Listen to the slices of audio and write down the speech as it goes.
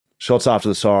shots after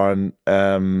the siren,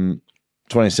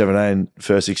 2017,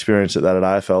 first experience at that at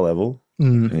AFL level,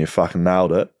 and you fucking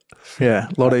nailed it. Yeah,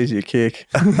 a lot easier kick.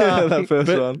 That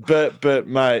first one. But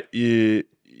mate, you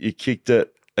kicked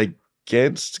it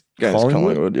against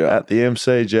Collingwood at the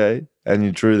MCG, and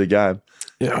you drew the game.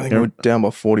 Yeah, I think we were down by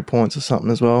 40 points or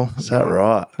something as well. Is that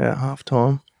right? Yeah, half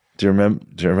time. Do you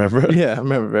remember it? Yeah, I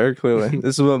remember very clearly.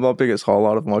 This is my biggest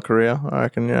highlight of my career, I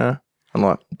reckon, yeah. And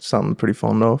like something pretty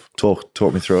fond of.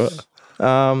 Talk me through it.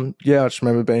 Yeah, I just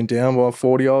remember being down by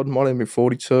 40 odd, might even be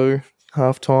 42,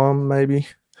 half time maybe.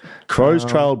 Crows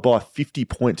trailed by 50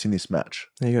 points in this match.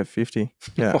 There you go, 50.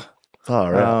 Yeah.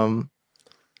 Far out.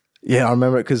 Yeah, I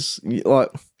remember it because like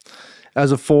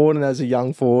as a forward and as a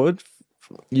young forward,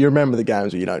 you remember the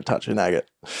games where you don't touch a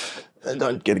nugget and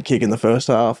don't get a kick in the first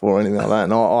half or anything like that.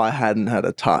 And I hadn't had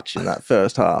a touch in that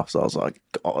first half. So I was like,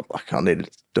 God, like I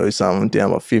needed to do something,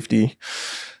 down by 50.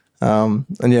 And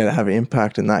yeah, to have an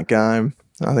impact in that game.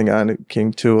 I think I ended up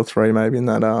kicking 2 or 3 maybe in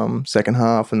that second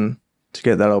half, and to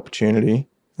get that opportunity,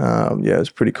 yeah, it was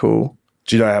pretty cool.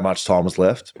 Do you know how much time was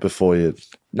left before you...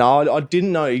 No, I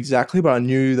didn't know exactly, but I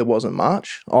knew there wasn't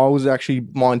much.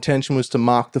 My intention was to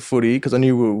mark the footy because I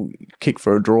knew we would kick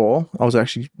for a draw.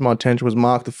 My intention was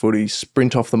mark the footy,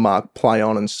 sprint off the mark, play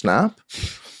on and snap.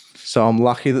 So I'm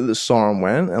lucky that the siren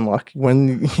went, and like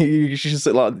when you just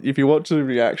like if you watch the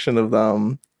reaction of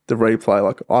the replay,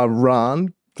 like I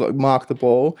run, like mark the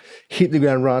ball, hit the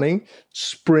ground running,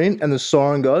 sprint, and the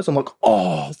siren goes. I'm like,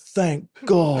 oh, thank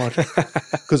God,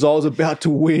 because I was about to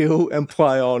wheel and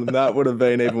play on, and that would have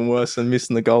been even worse than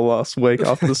missing the goal last week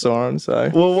after the siren.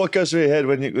 So, well, what goes through your head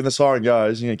when the siren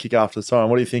goes? You're gonna kick after the siren.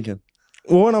 What are you thinking?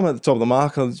 Well, when I'm at the top of the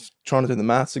mark, I was trying to do the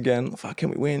maths again. Fuck,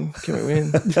 can we win? Can we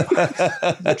win?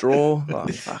 Draw. Oh,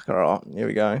 fuck, all right, here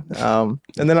we go. And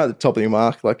then at the top of your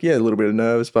mark, like, yeah, a little bit of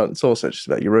nerves, but it's also just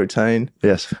about your routine.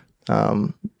 Yes.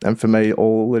 And for me,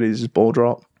 all it is ball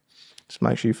drop. Just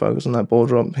make sure you focus on that ball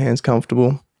drop, hands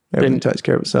comfortable. Everything takes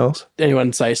care of itself.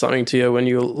 Anyone say something to you when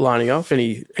you were lining up?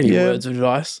 Any words of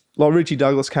advice? Like Richie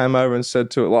Douglas came over and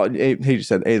said to it, like he just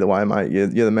said, either way, mate, you're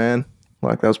the man.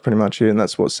 Like that was pretty much it, and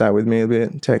that's what sat with me a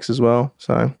bit. Tex as well.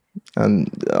 So, and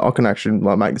I can actually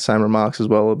like make the same remarks as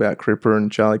well about Cripper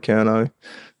and Charlie Curnow a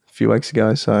few weeks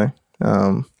ago. So,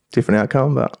 different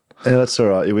outcome, but. Yeah, that's all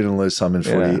right. You win and lose some in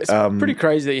footy. It's pretty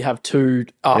crazy that you have 2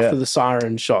 after the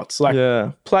siren shots. Like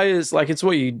players, like it's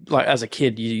what you like as a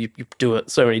kid. You do it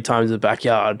so many times in the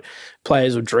backyard.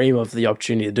 Players will dream of the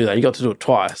opportunity to do that. You got to do it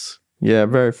twice. Yeah,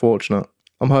 very fortunate.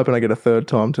 I'm hoping I get a third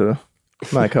time to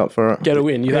make up for it. Get a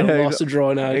win. You had a loss, a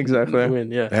draw, now exactly.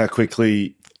 Win. Yeah. How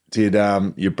quickly did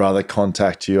your brother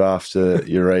contact you after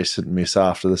your recent miss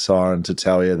after the siren to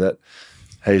tell you that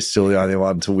he's still the only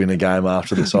one to win a game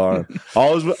after the siren? I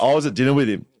was at dinner with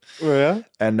him. Oh, yeah?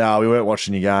 And we weren't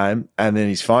watching your game, and then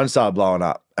his phone started blowing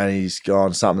up, and he's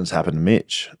gone, something's happened to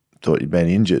Mitch. Thought you'd been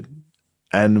injured.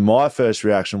 And my first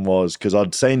reaction was, because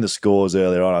I'd seen the scores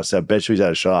earlier on, I said, I bet you he's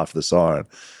had a shot after the siren.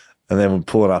 And then we're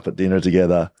pulling up at dinner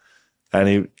together,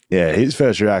 and his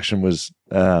first reaction was,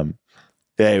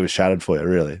 he was shattered for you,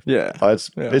 really. Yeah.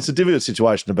 It's a difficult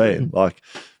situation to be in, like,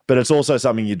 but it's also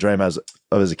something you dream of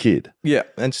as a kid. Yeah,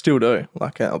 and still do.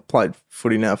 Like I've played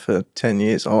footy now for 10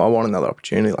 years. I want another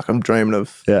opportunity. Like I'm dreaming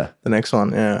of the next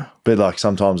one. Yeah, but like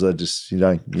sometimes they just you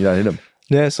don't hit them.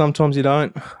 Yeah, sometimes you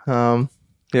don't.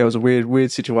 It was a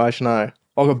weird situation. I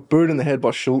got booted in the head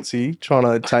by Schultzy trying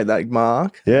to take that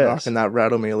mark. Yes, and that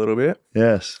rattled me a little bit.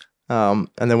 Yes. And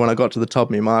then when I got to the top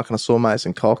of my mark and I saw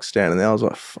Mason Cox standing there, I was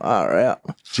like, far out.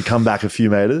 Did you come back a few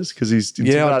metres? Because he's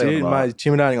intimidating. I did, mate.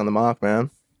 Intimidating on the mark, man.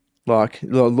 Like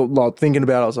thinking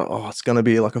about it, I was like, oh, it's going to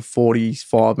be like a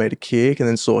 45-metre kick. And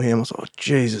then saw him, I was like, oh,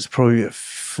 Jesus, probably at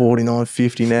 49,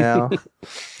 50 now.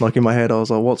 Like in my head, I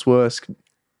was like, what's worse,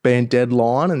 being dead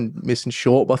line and missing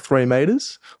short by 3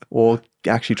 metres, or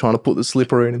actually trying to put the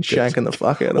slipper in and shanking the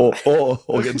fuck out of it? Or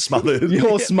getting smothered.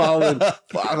 You're smothered.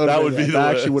 That would be the worst.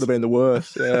 That actually would have been the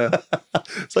worst, yeah.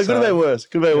 So it could have been worse.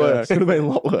 Could have been worse. Could have been a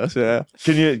lot worse, yeah.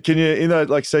 Can you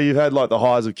like, so you've had like the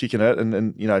highs of kicking it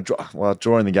and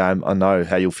drawing the game, I know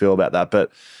how you'll feel about that,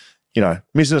 but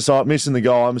missing the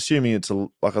goal, I'm assuming it's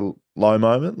like a low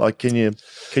moment. Like, can you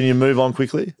move on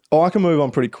quickly? Oh, I can move on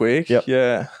pretty quick. Yep.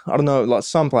 Yeah. I don't know, like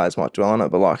some players might dwell on it,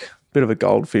 but like a bit of a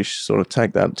goldfish, sort of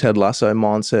take that Ted Lasso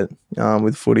mindset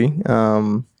with footy.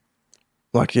 I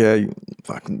got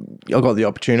the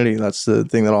opportunity. That's the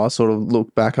thing that I sort of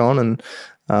look back on, and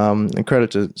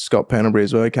credit to Scott Pendlebury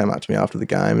as well. He came up to me after the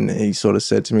game and he sort of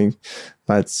said to me,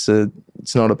 mate, it's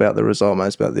not about the result, mate.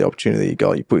 It's about the opportunity you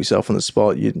got. You put yourself on the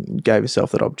spot. You gave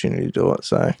yourself that opportunity to do it.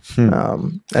 So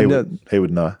he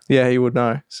would know. Yeah, he would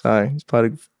know. So he's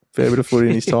played a fair bit of footy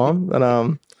in his time. But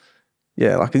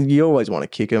yeah, like you always want to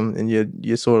kick them, and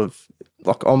you sort of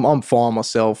like I'm fine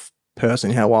myself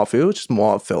personally how I feel. It's just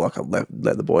more I felt like I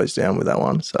let the boys down with that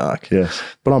one. So like, yes,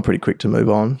 but I'm pretty quick to move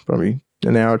on. Probably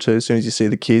an hour or two. As soon as you see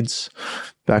the kids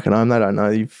back at home, they don't know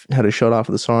you've had a shot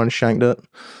after the siren, shanked it.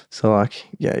 So like,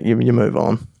 yeah, you move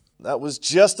on. That was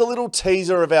just a little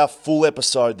teaser of our full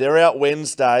episode. They're out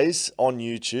Wednesdays on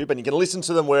YouTube, and you can listen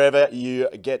to them wherever you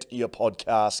get your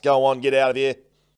podcast. Go on, get out of here.